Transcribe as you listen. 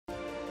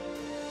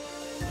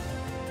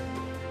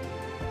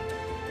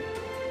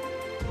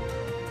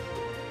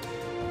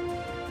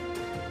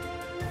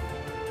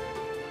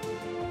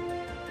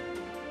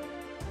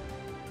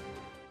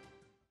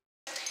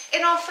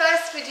in our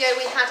first video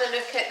we had a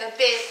look at the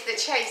bib, the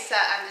chaser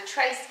and the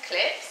trace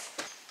clips,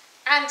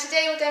 and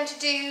today we're going to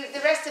do the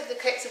rest of the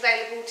clips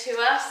available to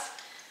us.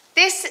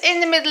 This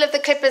in the middle of the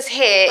clippers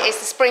here is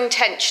the spring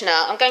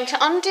tensioner. I'm going to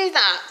undo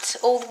that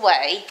all the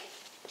way.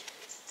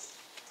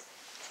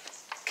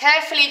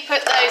 Carefully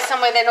put those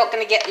somewhere they're not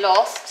going to get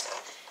lost.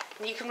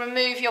 And you can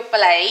remove your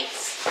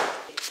blades.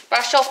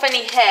 Brush off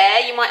any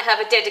hair. You might have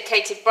a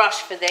dedicated brush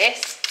for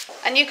this.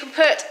 And you can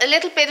put a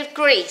little bit of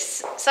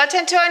grease. So I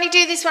tend to only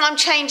do this when I'm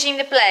changing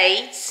the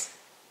blades.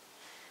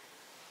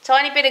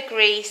 Tiny bit of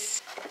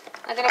grease.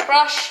 I'm going to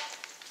brush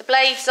the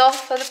blades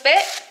off a little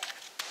bit.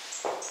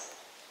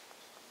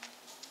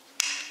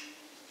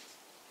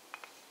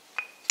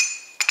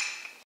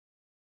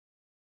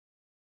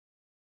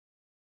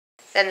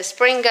 Then the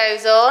spring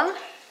goes on,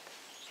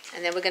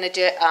 and then we're going to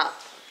do it up.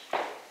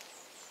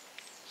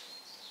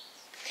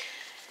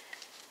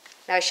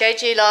 Now I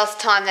showed you last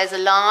time there's a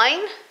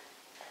line.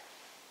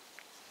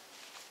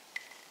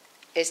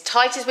 As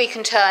tight as we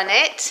can turn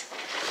it.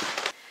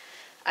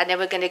 And then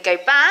we're going to go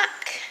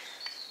back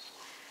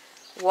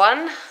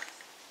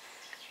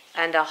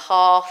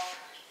 1.5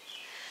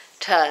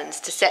 turns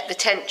to set the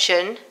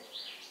tension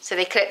so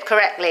they clip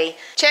correctly.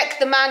 Check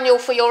the manual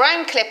for your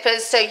own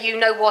clippers so you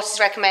know what is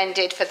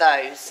recommended for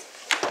those.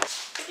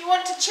 If you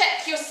want to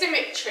check your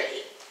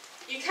symmetry,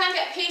 you can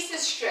get a piece of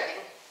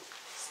string.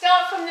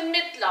 Start from the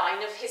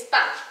midline of his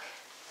back,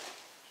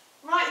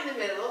 right in the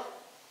middle,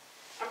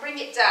 and bring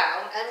it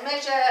down and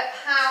measure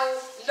how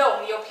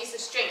long your piece of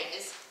string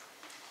is.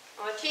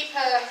 I'm going to keep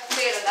a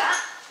feel of that.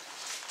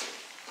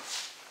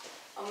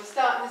 And we'll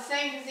start in the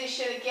same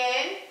position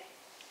again.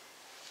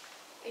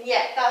 And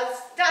yeah,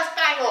 that's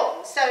bang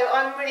on. So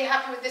I'm really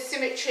happy with the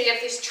symmetry of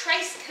this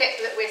trace clip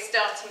that we're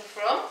starting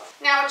from.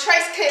 Now a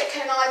trace clip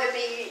can either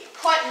be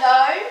quite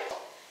low,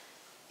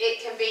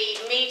 it can be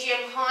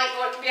medium height,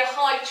 or it can be a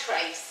high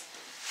trace.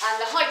 And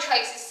the high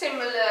trace is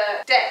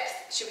similar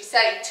depth, should we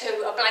say,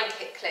 to a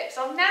blanket clip.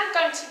 So I'm now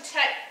going to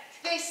take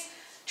this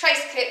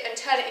trace clip and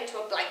turn it into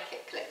a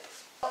blanket clip.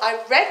 I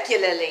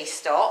regularly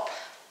stop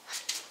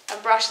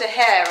and brush the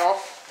hair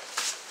off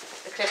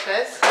the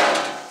clippers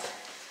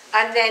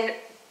and then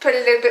put a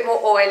little bit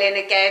more oil in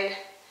again.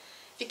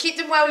 If you keep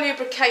them well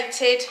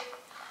lubricated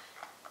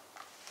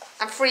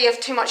and free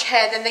of too much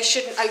hair, then they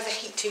shouldn't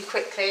overheat too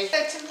quickly.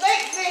 So to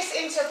make this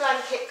into a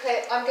blanket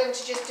clip, I'm going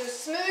to just do a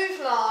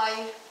smooth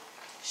line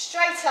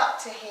straight up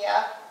to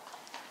here,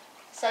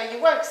 so you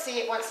won't see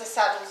it once the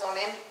saddle's on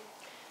him,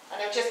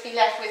 and he'll just be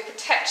left with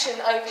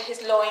protection over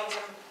his loins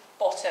and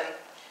bottom.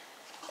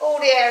 All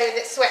the area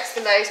that sweats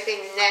the most,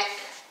 being the neck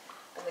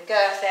and the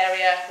girth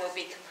area, will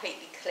be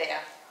completely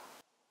clear.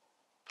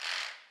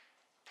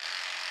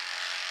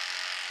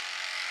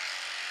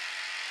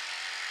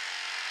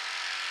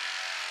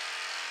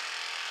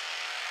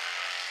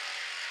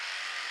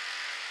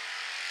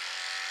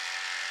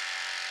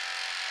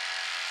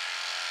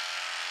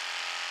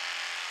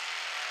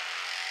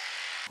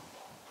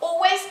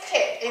 Always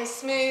clip in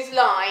smooth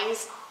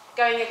lines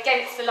going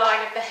against the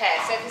line of the hair.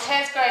 So if his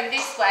hair's growing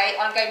this way,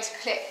 I'm going to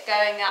clip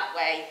going that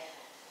way.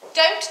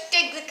 Don't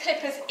dig the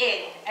clippers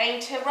in. Aim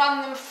to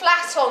run them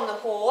flat on the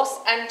horse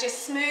and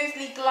just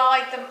smoothly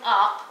glide them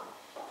up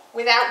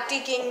without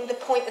digging the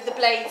point of the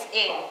blades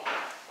in.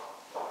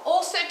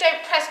 Also,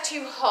 don't press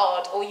too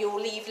hard or you'll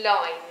leave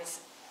lines.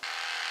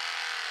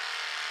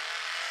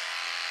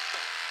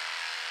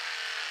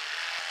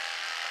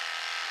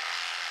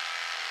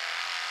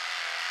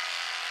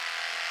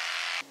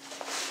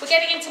 We're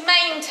getting into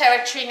mane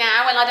territory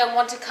now, and I don't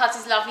want to cut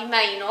his lovely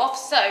mane off,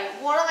 so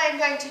what I'm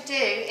going to do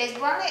is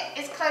run it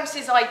as close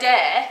as I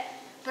dare,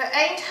 but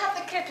aim to have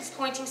the clippers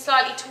pointing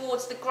slightly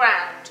towards the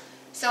ground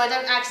so I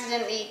don't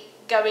accidentally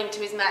go into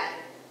his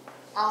mane.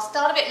 I'll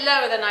start a bit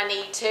lower than I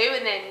need to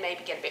and then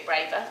maybe get a bit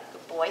braver,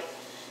 good boy,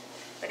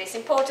 but it's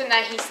important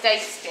that he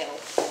stays still.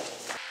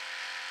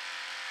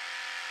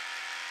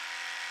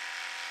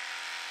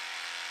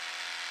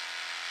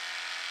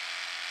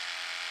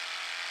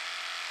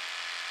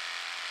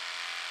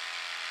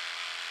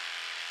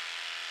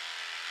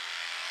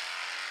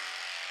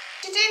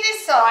 To do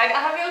this side, I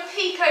have a little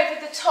peek over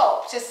the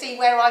top to see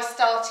where I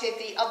started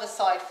the other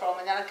side from,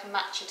 and then I can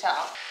match it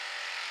up.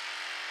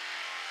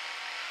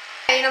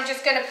 And I'm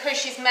just going to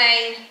push his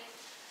mane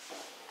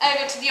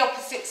over to the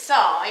opposite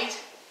side.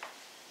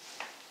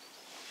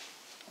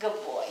 Good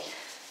boy.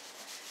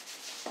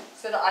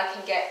 So that I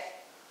can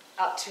get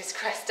up to his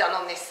crest done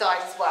on this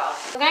side as well.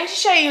 I'm going to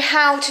show you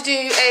how to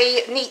do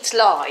a neat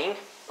line.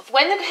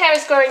 When the hair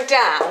is growing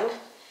down,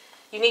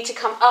 you need to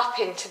come up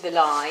into the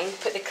line,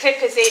 put the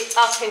clippers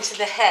up into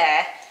the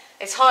hair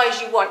as high as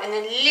you want, and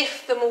then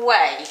lift them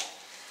away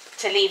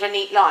to leave a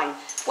neat line.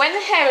 When the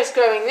hair is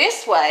growing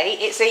this way,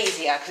 it's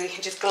easier because you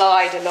can just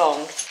glide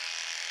along.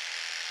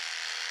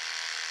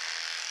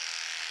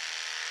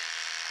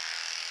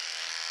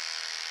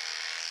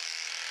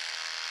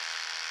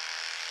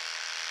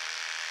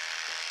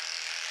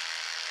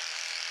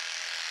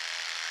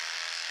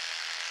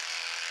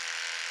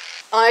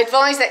 I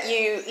advise that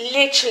you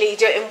literally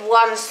do it in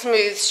one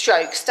smooth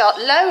stroke. Start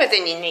lower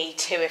than you need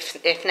to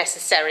if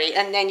necessary,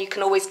 and then you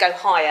can always go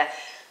higher.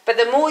 But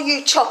the more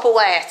you chop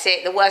away at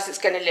it, the worse it's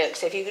going to look.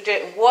 So if you could do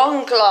it in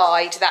one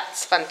glide,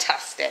 that's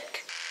fantastic.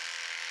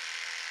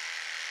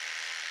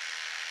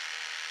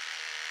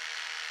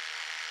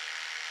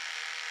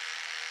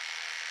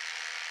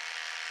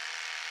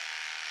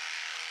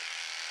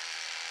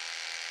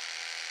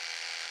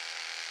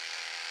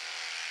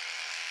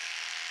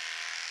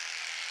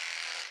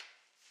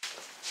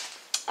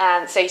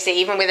 And so you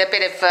see, even with a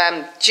bit of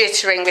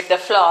jittering with the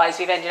flies,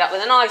 we've ended up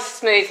with a nice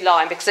smooth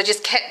line because I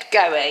just kept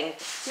going.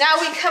 Now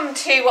we come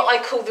to what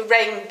I call the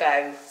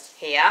rainbow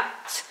here.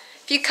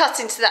 If you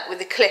cut into that with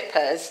the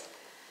clippers,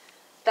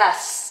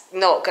 that's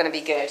not going to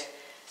be good.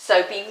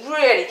 So be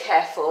really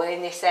careful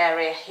in this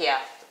area here.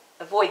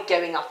 Avoid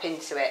going up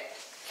into it.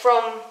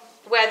 From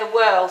where the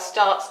whirl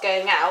starts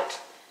going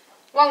out,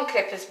 one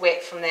clipper's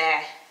width from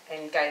there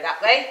and go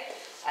that way.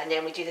 And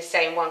then we do the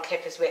same one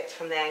clipper's width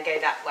from there and go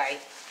that way.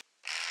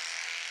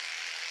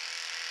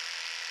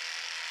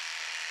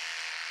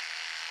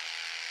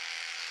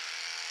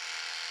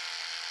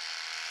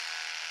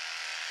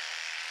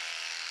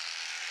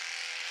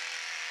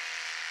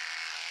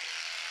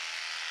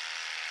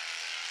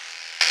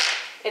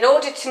 In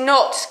order to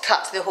not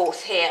cut the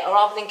horse here, or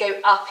rather than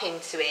go up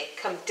into it,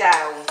 come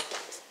down.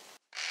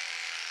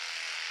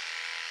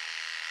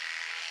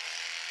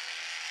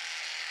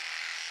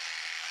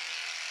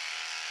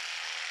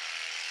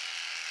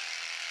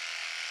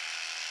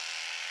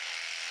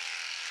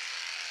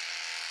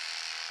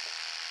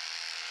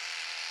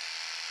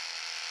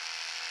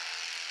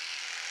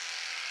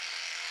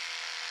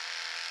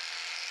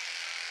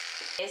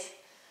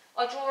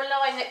 I draw a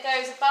line that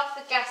goes above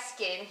the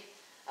gaskin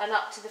and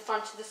up to the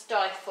front of the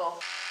stifle.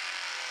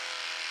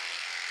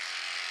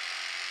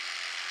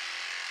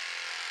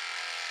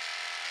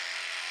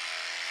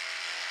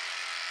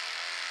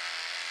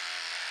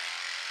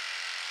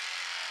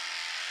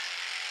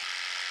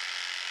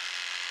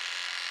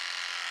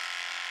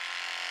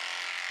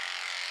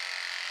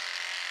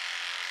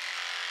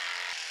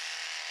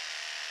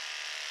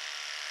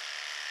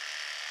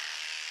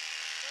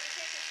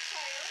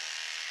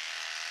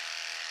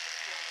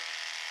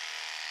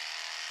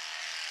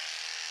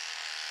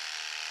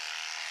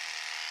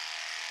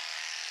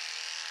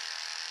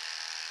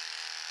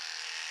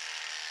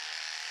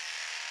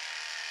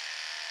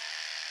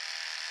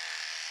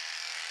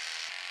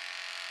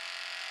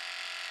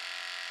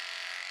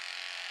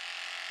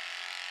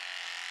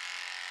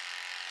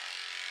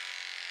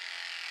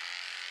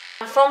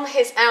 And from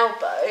his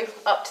elbow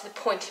up to the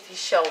point of his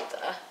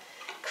shoulder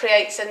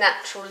creates a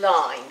natural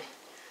line.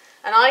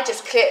 And I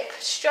just clip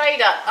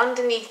straight up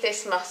underneath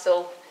this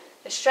muscle,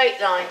 a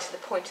straight line to the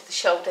point of the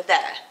shoulder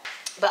there.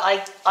 But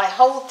I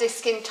hold this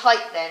skin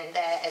tight then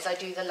there as I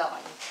do the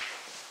line.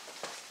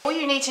 All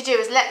you need to do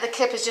is let the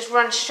clippers just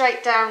run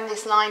straight down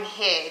this line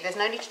here. There's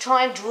no need to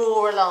try and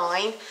draw a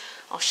line.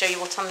 I'll show you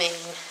what I mean.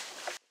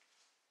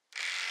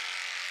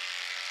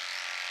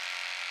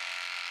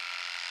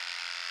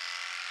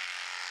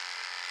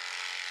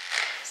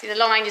 See, the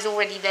line is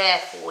already there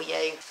for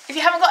you. If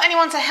you haven't got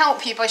anyone to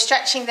help you by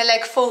stretching the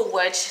leg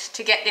forward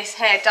to get this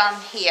hair done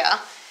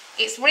here,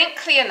 it's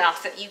wrinkly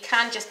enough that you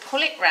can just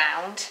pull it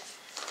round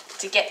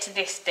to get to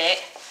this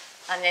bit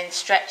and then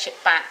stretch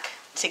it back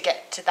to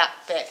get to that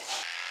bit.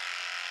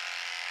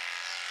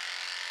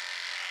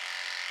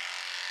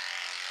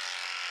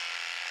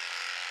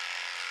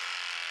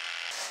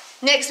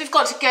 Next we've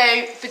got to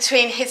go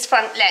between his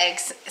front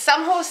legs.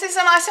 Some horses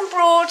are nice and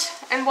broad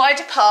and wide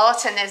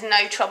apart and there's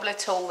no trouble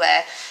at all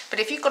there.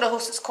 But if you've got a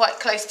horse that's quite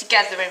close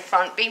together in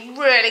front, be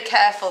really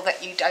careful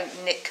that you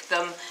don't nick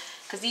them,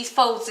 because these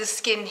folds of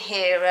skin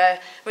here are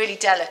really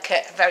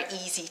delicate and very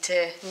easy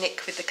to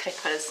nick with the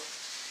clippers.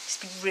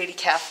 Just be really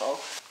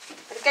careful.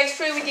 I'll go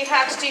through with you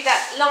how to do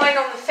that line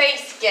on the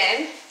face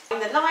again.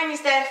 And the line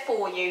is there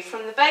for you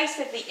from the base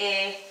of the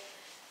ear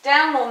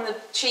down on the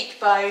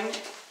cheekbone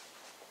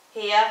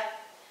here,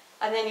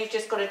 and then you've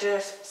just got to do a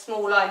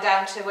small line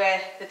down to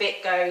where the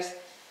bit goes,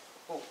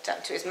 or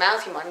down to his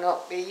mouth. You might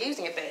not be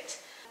using a bit.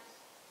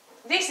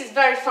 This is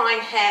very fine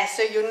hair,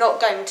 so you're not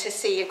going to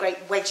see a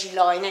great wedgy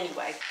line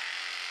anyway.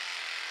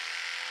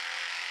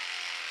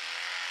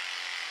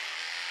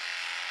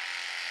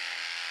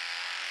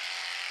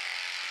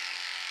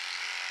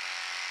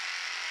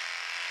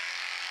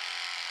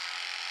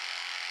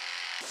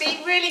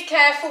 Be really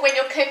careful when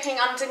you're clipping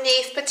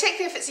underneath,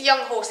 particularly if it's a young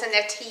horse and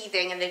they're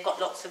teething and they've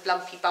got lots of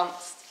lumpy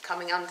bumps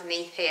coming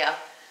underneath here.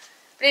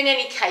 But in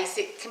any case,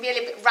 it can be a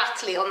little bit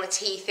rattly on the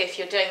teeth if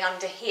you're doing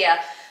under here.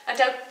 And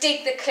don't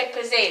dig the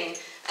clippers in.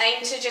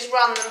 Aim to just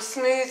run them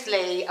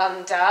smoothly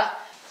under.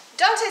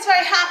 Dante's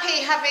very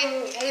happy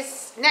having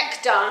his neck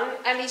done,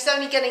 and he's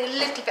only getting a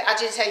little bit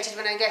agitated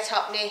when I get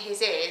up near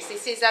his ears.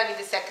 This is only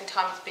the second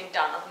time it's been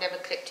done. I've never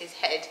clipped his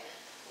head.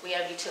 We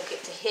only took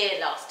it to here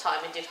last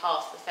time and did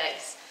half the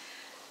face.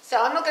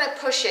 So I'm not going to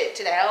push it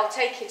today. I'll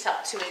take it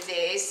up to his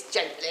ears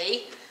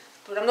gently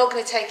but I'm not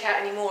going to take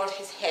out any more of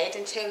his head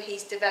until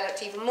he's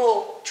developed even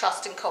more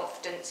trust and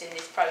confidence in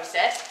this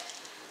process.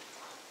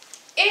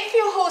 If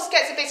your horse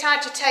gets a bit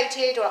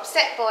agitated or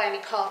upset by any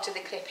part of the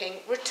clipping,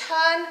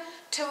 return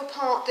to a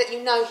part that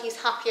you know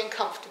he's happy and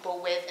comfortable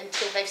with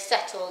until they've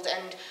settled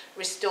and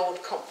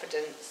restored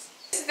confidence.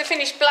 This is the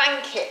finished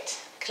blanket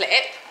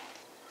clip.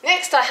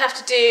 Next I have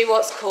to do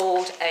what's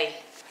called a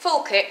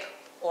full clip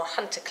or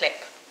hunter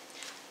clip,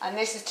 and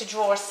this is to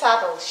draw a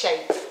saddle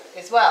shape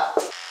as well.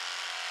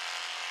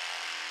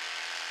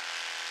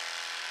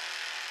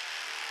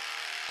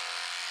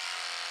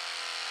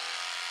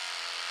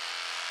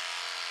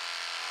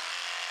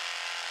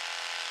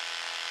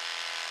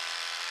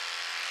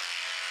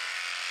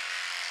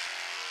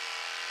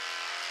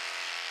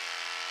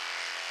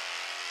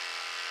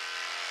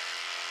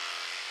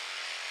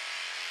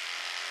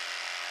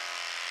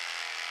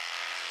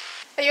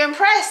 Are you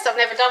impressed? I've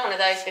never done one of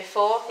those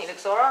before. He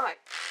looks all right.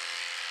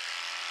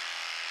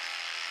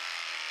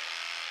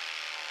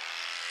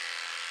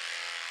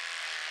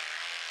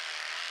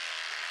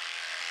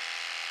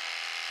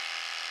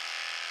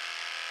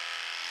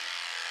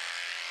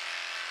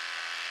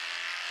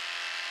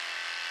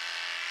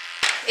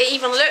 It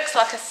even looks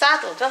like a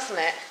saddle, doesn't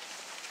it?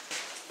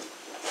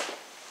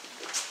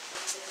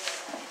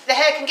 The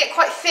hair can get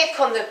quite thick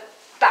on the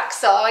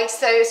backside,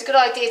 so it's a good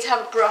idea to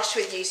have a brush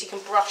with you so you can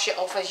brush it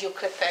off as you're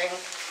clipping.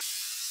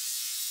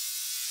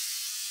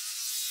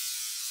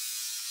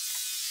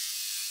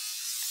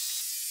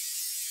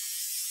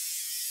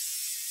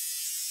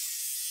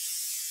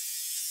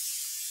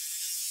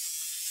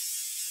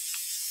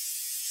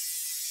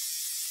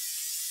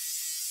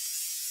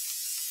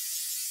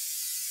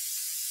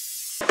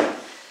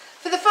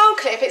 For the full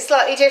clip, it's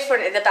slightly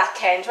different at the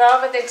back end.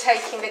 Rather than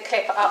taking the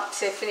clip up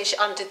to finish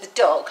under the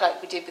dog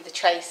like we did with the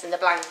trace and the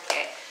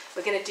blanket,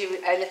 we're going to do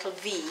a little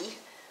V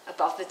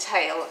above the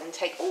tail and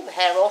take all the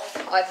hair off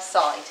either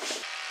side.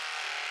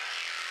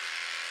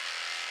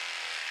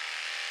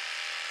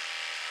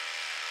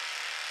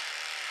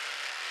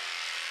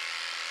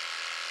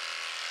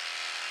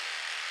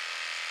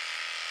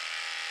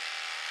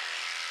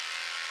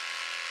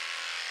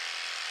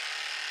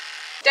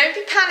 Don't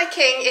be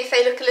panicking if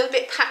they look a little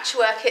bit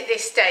patchwork at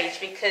this stage,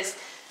 because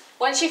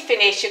once you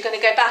finish you're going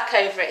to go back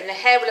over it and the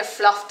hair will have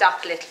fluffed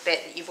up a little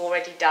bit that you've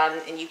already done,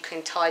 and you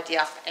can tidy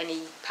up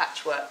any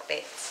patchwork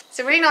bits. It's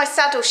a really nice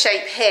saddle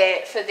shape here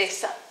for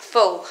this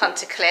full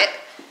hunter clip,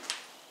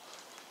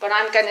 but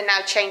I'm going to now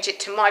change it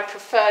to my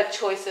preferred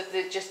choice of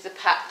just the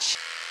patch.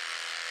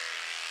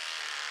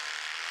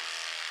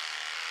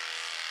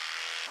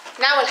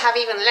 Now we'll have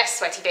even less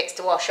sweaty bits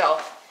to wash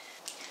off.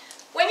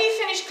 When you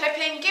finish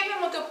clipping, give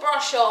them a good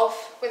brush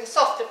off, with a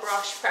softer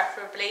brush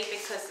preferably,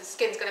 because the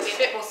skin's going to be a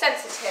bit more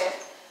sensitive.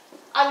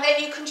 And then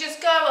you can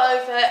just go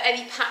over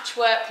any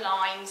patchwork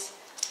lines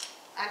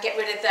and get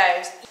rid of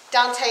those.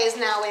 Dante is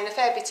now in a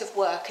fair bit of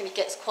work and he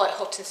gets quite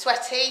hot and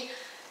sweaty.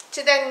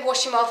 To then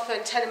wash him off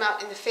and turn him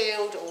out in the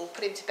field or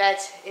put him to bed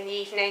in the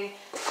evening,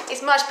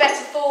 it's much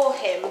better for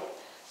him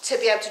to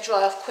be able to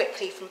dry off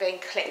quickly from being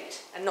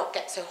clipped and not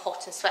get so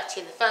hot and sweaty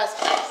in the first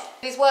place.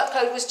 His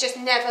workload was just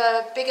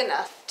never big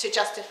enough to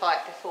justify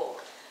it before.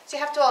 So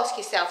you have to ask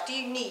yourself, do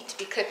you need to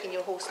be clipping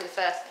your horse in the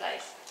first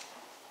place?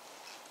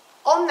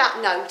 On that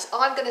note,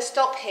 I'm going to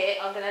stop here.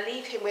 I'm going to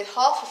leave him with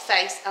half a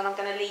face and I'm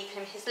going to leave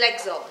him his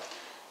legs on.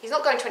 He's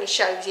not going to any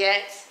shows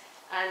yet,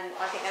 and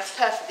I think that's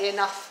perfectly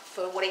enough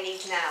for what he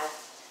needs now.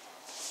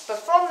 But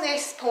from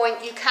this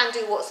point you can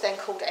do what's then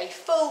called a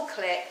full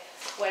clip,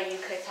 where you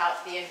clip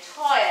out the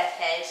entire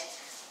head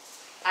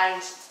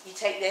and you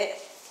take the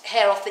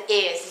hair off the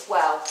ears as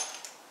well,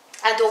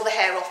 and all the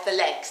hair off the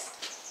legs.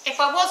 If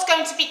I was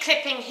going to be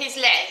clipping his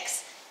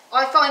legs,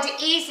 I find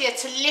it easier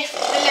to lift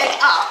the leg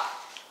up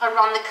and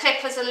run the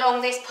clippers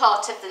along this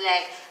part of the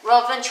leg,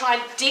 rather than try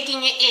and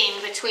digging it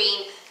in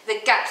between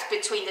the gaps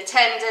between the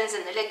tendons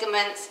and the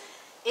ligaments.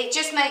 It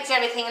just makes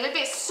everything a little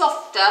bit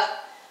softer,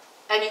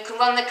 and you can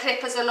run the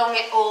clippers along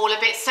it all a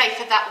bit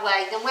safer that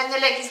way. Then when the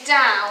leg is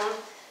down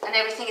and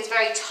everything is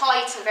very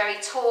tight and very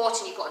taut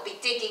and you've got to be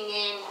digging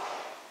in,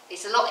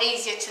 it's a lot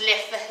easier to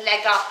lift the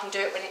leg up and do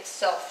it when it's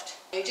soft.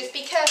 You just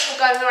be careful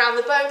going around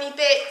the bony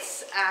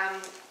bits.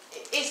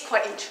 It is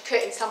quite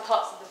intricate in some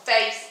parts of the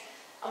face,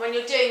 and when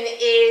you're doing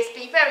the ears,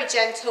 be very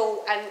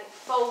gentle and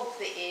fold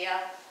the ear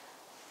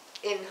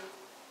in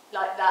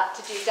like that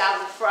to do down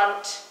the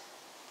front,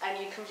 and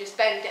you can just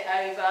bend it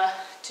over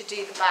to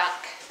do the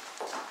back.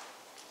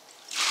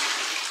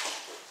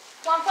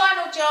 One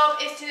final job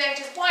is to then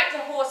just wipe the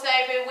horse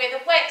over with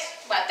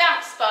a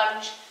damp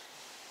sponge,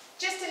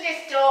 just to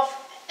lift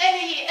off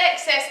any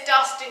excess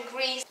dust and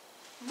grease.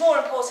 More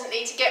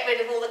importantly, to get rid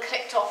of all the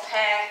clipped off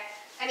hair,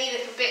 any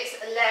little bits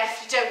that are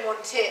left. You don't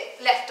want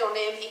it left on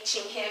him,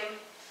 itching him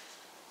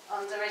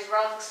under his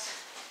rugs.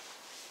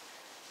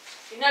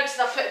 You notice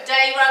I've put a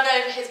day rug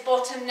over his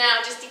bottom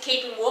now just to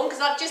keep him warm, because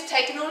I've just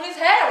taken all his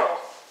hair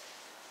off.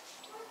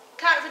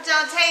 Count for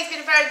Dante, he's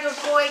been a very good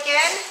boy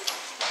again.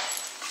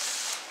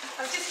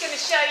 I'm just going to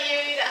show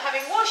you that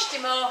having washed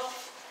him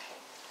off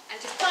and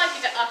just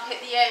tidied it up at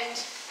the end,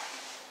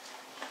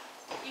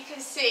 you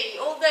can see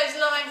all those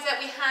lines that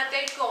we had,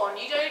 they've gone.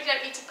 You don't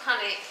need to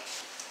panic.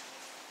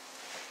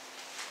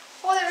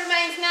 All that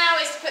remains now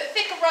is to put a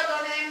thicker rug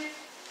on him.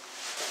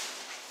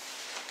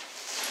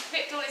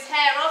 Ripped all his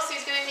hair off, so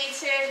he's going to need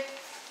to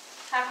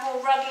have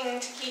more rugging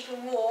to keep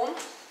him warm.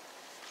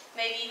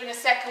 Maybe even a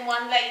second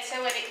one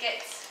later when it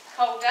gets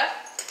colder.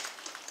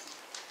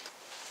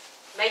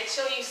 Make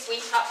sure you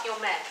sweep up your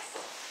mess.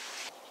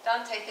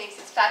 Dante thinks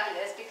it's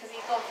fabulous because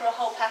he's gone for a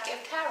whole packet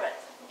of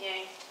carrots, haven't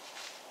you?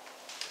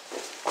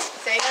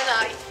 Say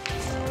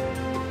night.